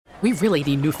We really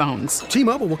need new phones.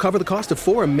 T-Mobile will cover the cost of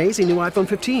 4 amazing new iPhone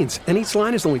 15s, and each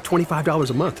line is only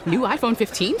 $25 a month. New iPhone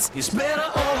 15s? It's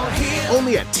better over here.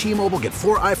 Only at T-Mobile, get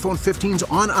 4 iPhone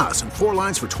 15s on us and 4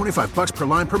 lines for $25 per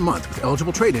line per month with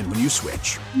eligible trade-in when you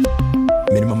switch.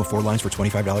 Minimum of 4 lines for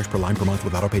 $25 per line per month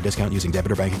with autopay discount using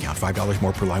debit or bank account. $5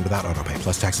 more per line without autopay,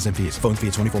 plus taxes and fees. Phone fee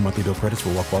at 24 monthly bill credits for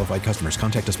well-qualified customers.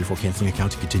 Contact us before canceling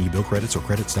account to continue bill credits or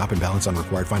credit stop and balance on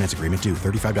required finance agreement due.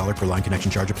 $35 per line connection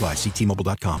charge applies. See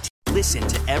T-Mobile.com. Listen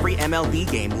to every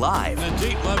MLB game live. In the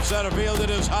deep left center field, it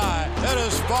is high, it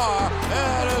is far,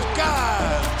 it is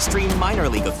gone. Stream minor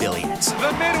league affiliates.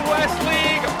 The Midwest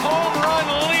League home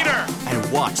run leader.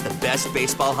 And watch the best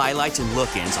baseball highlights and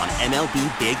look-ins on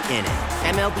MLB Big Inning.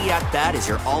 MLB At Bat is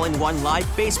your all-in-one live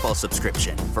baseball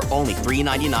subscription for only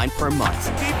 $3.99 per month.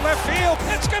 Deep left field,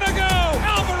 it's gonna go.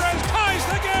 Alvarez ties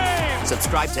the game.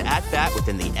 Subscribe to At Bat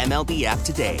within the MLB app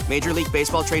today. Major League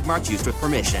Baseball trademarks used with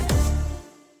permission.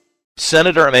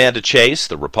 Senator Amanda Chase,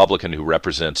 the Republican who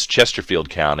represents Chesterfield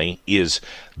County, is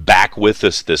back with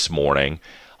us this morning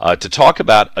to talk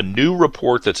about a new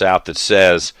report that's out that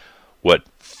says,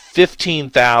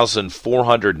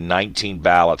 15,419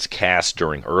 ballots cast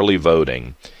during early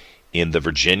voting in the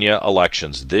Virginia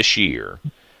elections this year.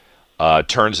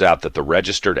 Turns out that the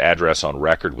registered address on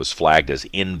record was flagged as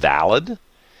invalid.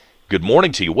 Good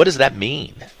morning to you. What does that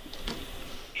mean?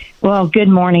 Well, good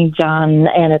morning, John,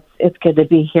 and it's good to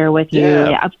be here with you.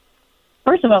 Yeah.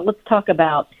 First of all, let's talk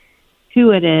about who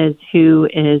it is who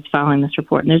is filing this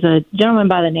report. And there's a gentleman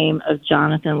by the name of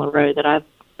Jonathan LaRue that I've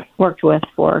worked with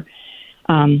for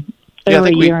over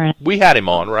a year. We had him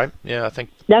on, right? Yeah, I think.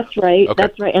 That's right. Okay.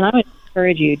 That's right. And I would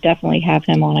encourage you definitely have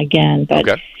him on again. But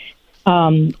okay.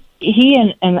 He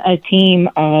and a team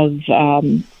of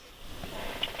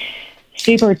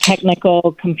super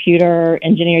technical computer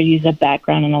engineers, use a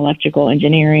background in electrical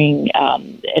engineering,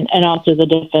 and also the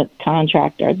defense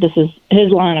contractor. This is his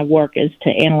line of work, is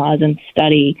to analyze and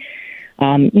study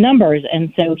numbers,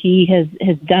 and so he has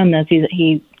done this.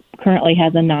 He currently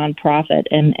has a nonprofit,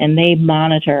 and they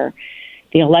monitor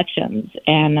the elections,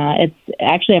 and it's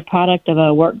actually a product of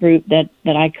a work group that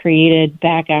I created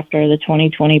back after the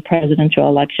 2020 presidential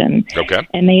election. Okay,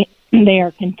 and they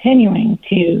are continuing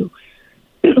to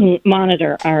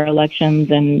monitor our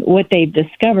elections, and what they've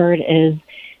discovered is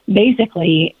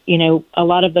basically, a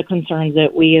lot of the concerns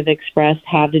that we have expressed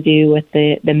have to do with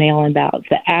the mail-in ballots,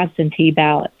 the absentee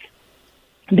ballots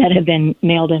that have been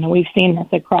mailed in, and we've seen this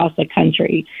across the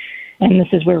country, and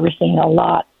this is where we're seeing a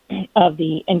lot of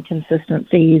the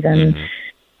inconsistencies. And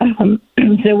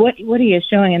so what he is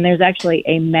showing, and there's actually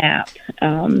a map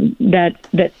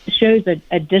that shows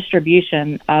a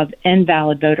distribution of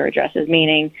invalid voter addresses,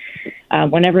 meaning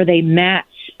whenever they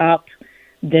match up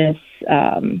this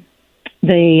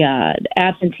the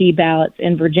absentee ballots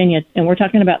in Virginia, and we're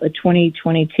talking about the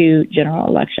 2022 general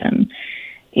election.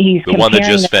 He's the one that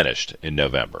just finished in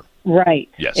November. Right.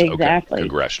 Yes. Exactly. Okay.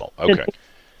 Congressional. Okay.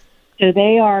 So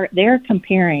they're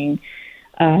comparing.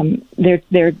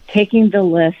 They're taking the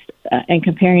list and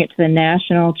comparing it to the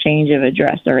National Change of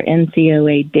Address, or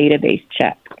NCOA database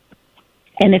check.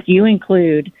 And if you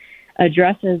include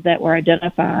addresses that were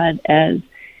identified as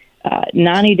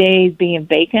 90 days being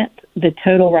vacant, the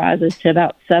total rises to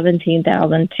about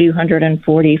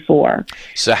 17,244.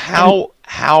 So how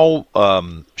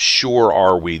sure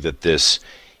are we that this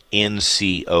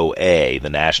NCOA, the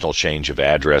National Change of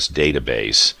Address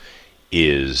database,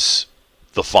 is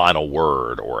the final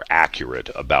word or accurate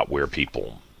about where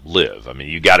people live? I mean,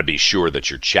 you got to be sure that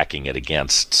you're checking it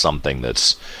against something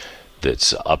that's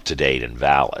up to date and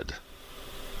valid.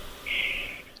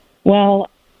 Well,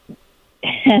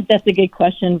 that's a good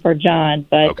question for John,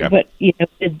 but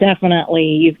it's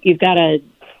definitely you've got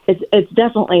it's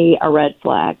definitely a red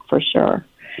flag for sure.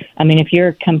 I mean, if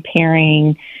you're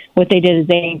comparing, what they did is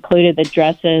they included the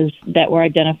addresses that were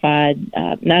identified,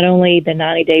 not only the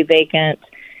 90-day vacant,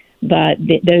 but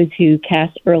those who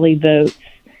cast early votes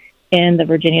in the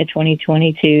Virginia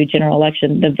 2022 general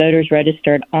election. The voters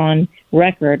registered on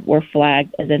record were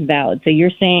flagged as invalid. So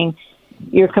you're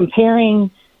comparing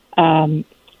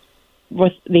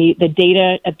with the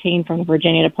data obtained from the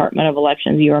Virginia Department of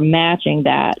Elections. You are matching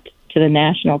that to the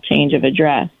National Change of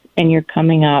Address, and you're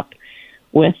coming up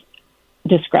with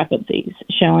discrepancies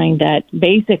showing that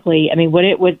basically, I mean, what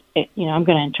it would, I'm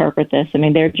going to interpret this. I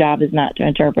mean, their job is not to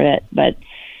interpret it, but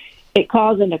it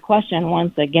calls into question,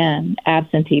 once again,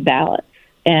 absentee ballots.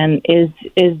 And is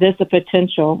this a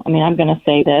potential? I mean, I'm going to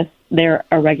say this: there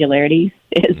are irregularities.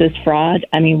 Is this fraud?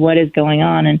 I mean, what is going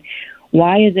on? And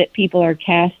why is it people are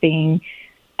casting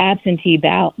absentee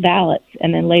ballots,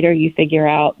 and then later you figure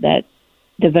out that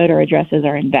the voter addresses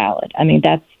are invalid? I mean,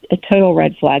 a total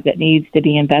red flag that needs to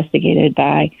be investigated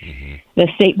by the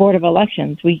State Board of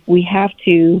Elections. We have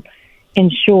to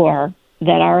ensure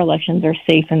that our elections are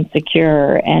safe and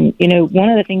secure. And, one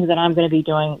of the things that I'm going to be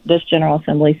doing this General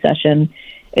Assembly session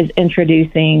is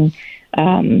introducing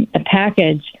a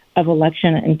package of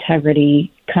election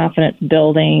integrity, confidence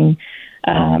building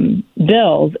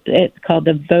bills. It's called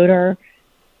the Voter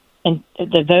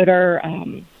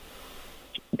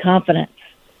Confidence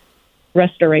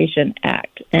Restoration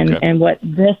Act. And what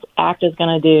this act is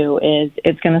going to do is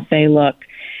it's going to say, look,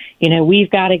 we've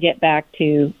got to get back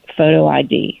to photo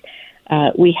ID.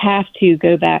 We have to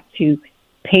go back to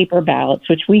paper ballots,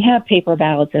 which we have paper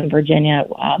ballots in Virginia.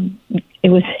 It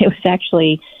was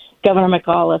actually Governor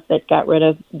McAuliffe that got rid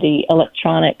of the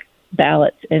electronic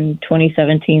ballots in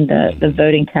 2017, the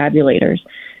voting tabulators,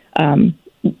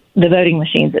 the voting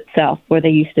machines itself, where they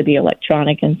used to be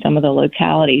electronic in some of the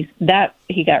localities. That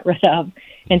he got rid of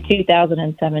in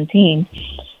 2017.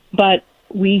 But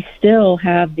we still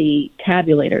have the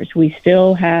tabulators. We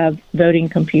still have voting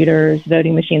computers,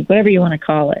 voting machines, whatever you want to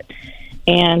call it.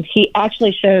 And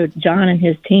John and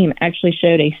his team actually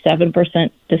showed a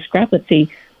 7% discrepancy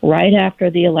right after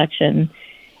the election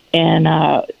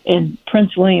in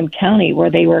Prince William County, where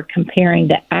they were comparing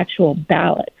the actual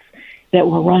ballots that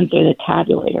were run through the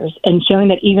tabulators and showing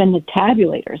that even the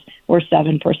tabulators were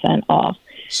 7% off.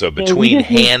 So between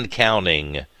hand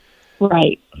counting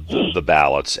right the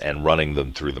ballots and running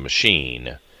them through the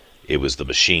machine, it was the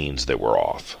machines that were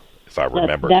off, if I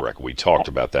remember correctly. We talked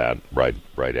about that right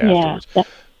afterwards. Okay.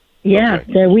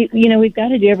 So we've got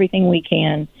to do everything we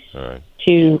can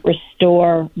to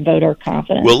restore voter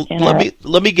confidence. Well,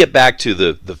 let me get back to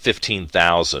the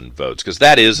 15,000 votes, because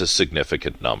that is a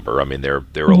significant number. I mean, there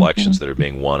are elections that are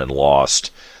being won and lost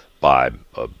by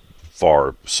a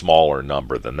far smaller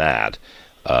number than that.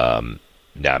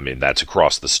 Now, I mean, that's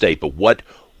across the state, but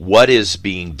what is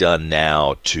being done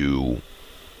now to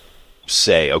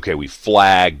say, okay, we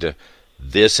flagged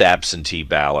this absentee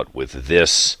ballot with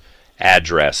this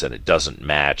address and it doesn't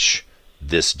match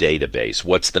this database?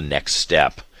 What's the next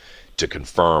step to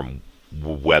confirm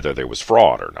whether there was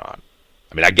fraud or not?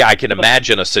 I mean, I can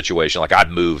imagine a situation like I've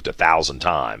moved 1,000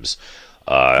 times.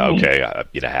 I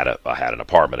had an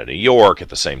apartment in New York at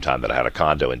the same time that I had a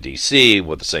condo in D.C.,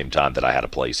 with the same time that I had a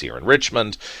place here in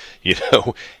Richmond,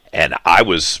 and I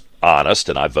was honest,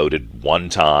 and I voted one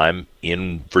time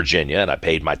in Virginia, and I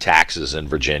paid my taxes in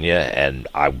Virginia, and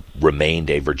I remained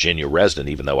a Virginia resident,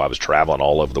 even though I was traveling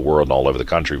all over the world and all over the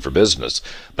country for business.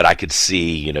 But I could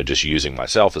see, just using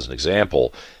myself as an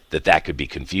example, that could be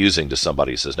confusing to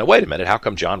somebody who says, no, wait a minute, how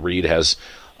come John Reed has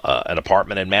an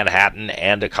apartment in Manhattan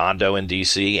and a condo in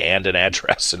D.C. and an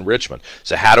address in Richmond?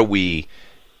 So how do we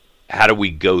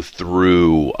go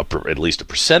through at least a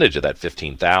percentage of that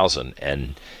 15,000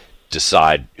 and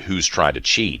decide who's trying to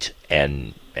cheat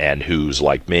and who's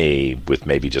like me with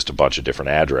maybe just a bunch of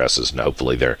different addresses, and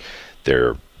hopefully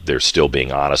they're still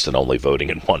being honest and only voting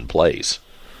in one place?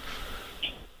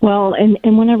 Well, and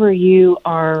whenever you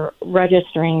are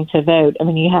registering to vote, I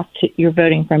mean, you're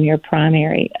voting from your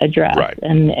primary address, right?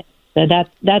 And so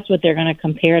that's what they're going to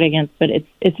compare it against. But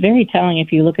it's very telling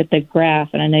if you look at the graph,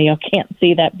 and I know y'all can't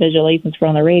see that visually since we're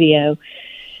on the radio,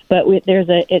 but there's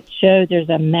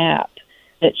a map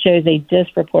that shows a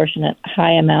disproportionate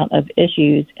high amount of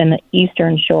issues in the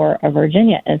eastern shore of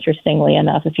Virginia. Interestingly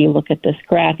enough, if you look at this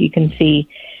graph, you can see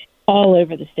all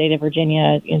over the state of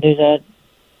Virginia, there's a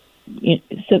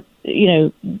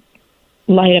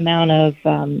light amount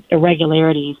of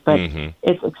irregularities, but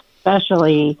it's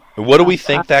especially. What do we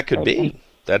think that could be?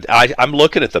 That I'm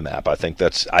looking at the map. I think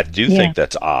that's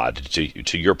odd.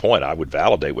 To your point, I would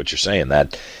validate what you're saying.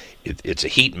 That it's a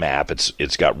heat map.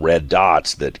 It's got red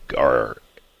dots that are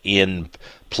in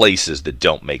places that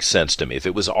don't make sense to me. If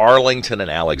it was Arlington and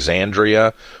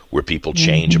Alexandria, where people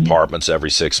change apartments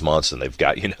every 6 months and they've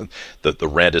got the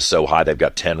rent is so high they've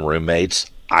got 10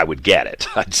 roommates, I would get it.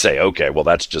 I'd say, okay, well,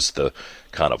 that's just the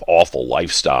kind of awful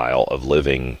lifestyle of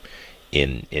living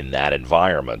in that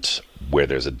environment where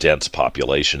there's a dense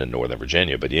population in Northern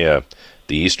Virginia. But yeah,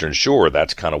 the Eastern Shore,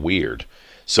 that's kind of weird.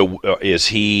 So is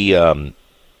he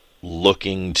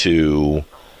looking to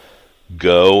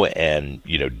go and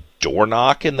door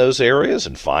knock in those areas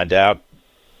and find out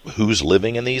who's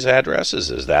living in these addresses?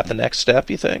 Is that the next step,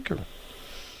 you think? Or?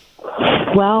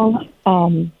 Well,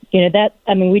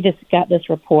 we just got this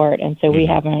report, and so we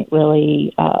haven't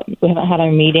really we haven't had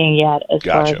a meeting yet.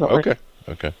 Gotcha. Far as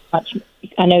Okay.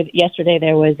 I know that yesterday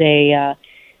there was a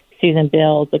Susan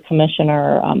Bills, the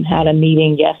commissioner, had a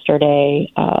meeting yesterday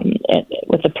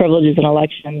with the Privileges and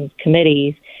Elections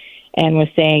committees, and was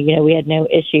saying, we had no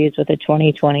issues with the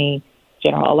 2020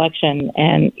 general election.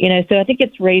 And, so I think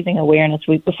it's raising awareness.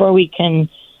 Before we can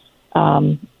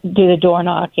do the door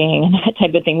knocking and that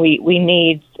type of thing, we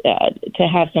need to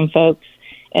have some folks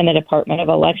in the Department of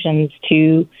Elections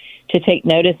to take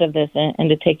notice of this and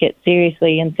to take it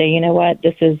seriously and say, you know what,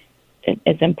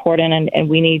 it's important and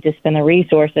we need to spend the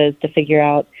resources to figure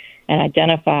out and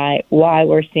identify why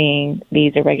we're seeing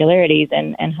these irregularities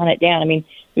and hunt it down. I mean,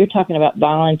 we were talking about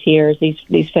volunteers.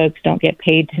 These folks don't get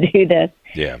paid to do this.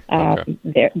 Yeah.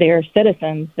 Okay. They're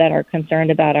citizens that are concerned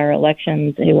about our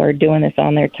elections who are doing this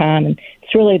on their time, and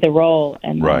it's really the role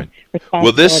and right.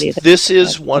 responsibility.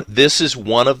 Well, this is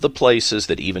one of the places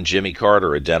that even Jimmy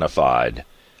Carter identified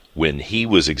when he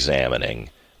was examining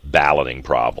balloting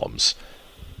problems.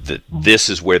 That this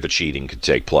is where the cheating could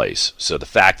take place. So the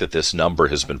fact that this number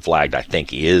has been flagged, I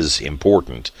think, is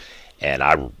important. And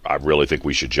I really think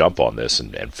we should jump on this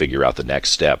and figure out the next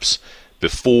steps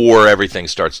before everything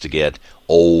starts to get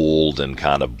old and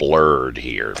kind of blurred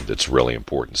here. That's really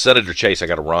important. Senator Chase, I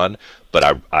got to run, but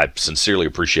I sincerely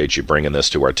appreciate you bringing this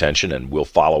to our attention, and we'll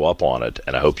follow up on it.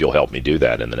 And I hope you'll help me do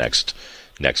that in the next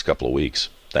couple of weeks.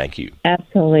 Thank you.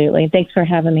 Absolutely. Thanks for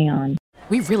having me on.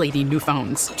 We really need new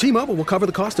phones. T-Mobile will cover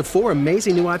the cost of 4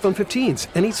 amazing new iPhone 15s,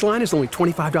 and each line is only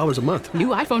 $25 a month. New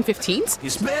iPhone 15s?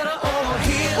 It's better over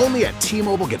here. Only at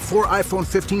T-Mobile, get 4 iPhone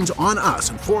 15s on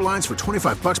us and 4 lines for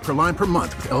 $25 per line per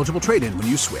month with eligible trade-in when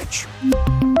you switch.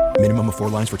 Minimum of 4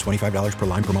 lines for $25 per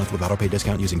line per month with auto-pay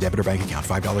discount using debit or bank account.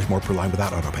 $5 more per line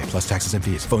without auto-pay, plus taxes and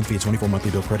fees. Phone fee at 24 monthly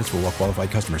bill credits for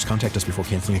well-qualified customers. Contact us before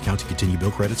canceling account to continue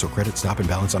bill credits or credit stop and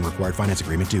balance on required finance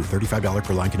agreement due. $35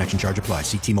 per line connection charge applies.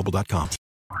 See T-Mobile.com.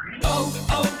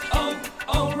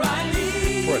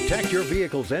 O'Reilly. Protect your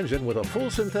vehicle's engine with a full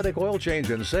synthetic oil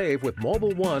change and save with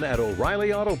Mobil 1 at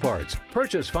O'Reilly Auto Parts.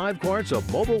 Purchase 5 quarts of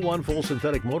Mobil 1 full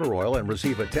synthetic motor oil and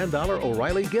receive a $10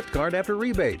 O'Reilly gift card after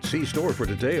rebate. See store for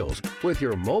details. With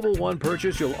your Mobil 1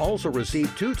 purchase, you'll also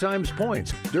receive 2 times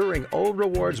points during O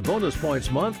Rewards Bonus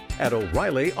Points Month at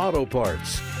O'Reilly Auto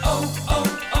Parts.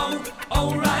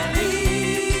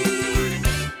 O'Reilly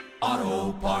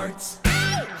Auto Parts.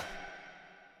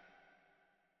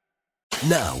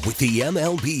 Now, with the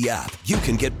MLB app, you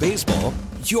can get baseball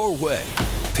your way.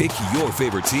 Pick your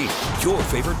favorite team, your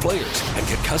favorite players, and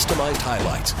get customized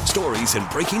highlights, stories, and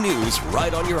breaking news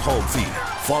right on your home feed.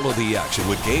 Follow the action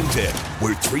with Game 10,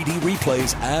 where 3D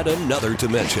replays add another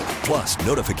dimension. Plus,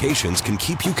 notifications can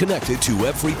keep you connected to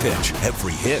every pitch,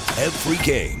 every hit, every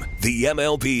game. The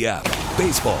MLB app.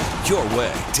 Baseball your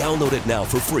way. Download it now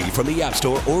for free from the App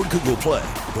Store or Google Play.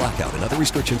 Blackout and other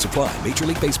restrictions apply. Major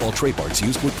League Baseball trademarks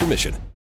used with permission.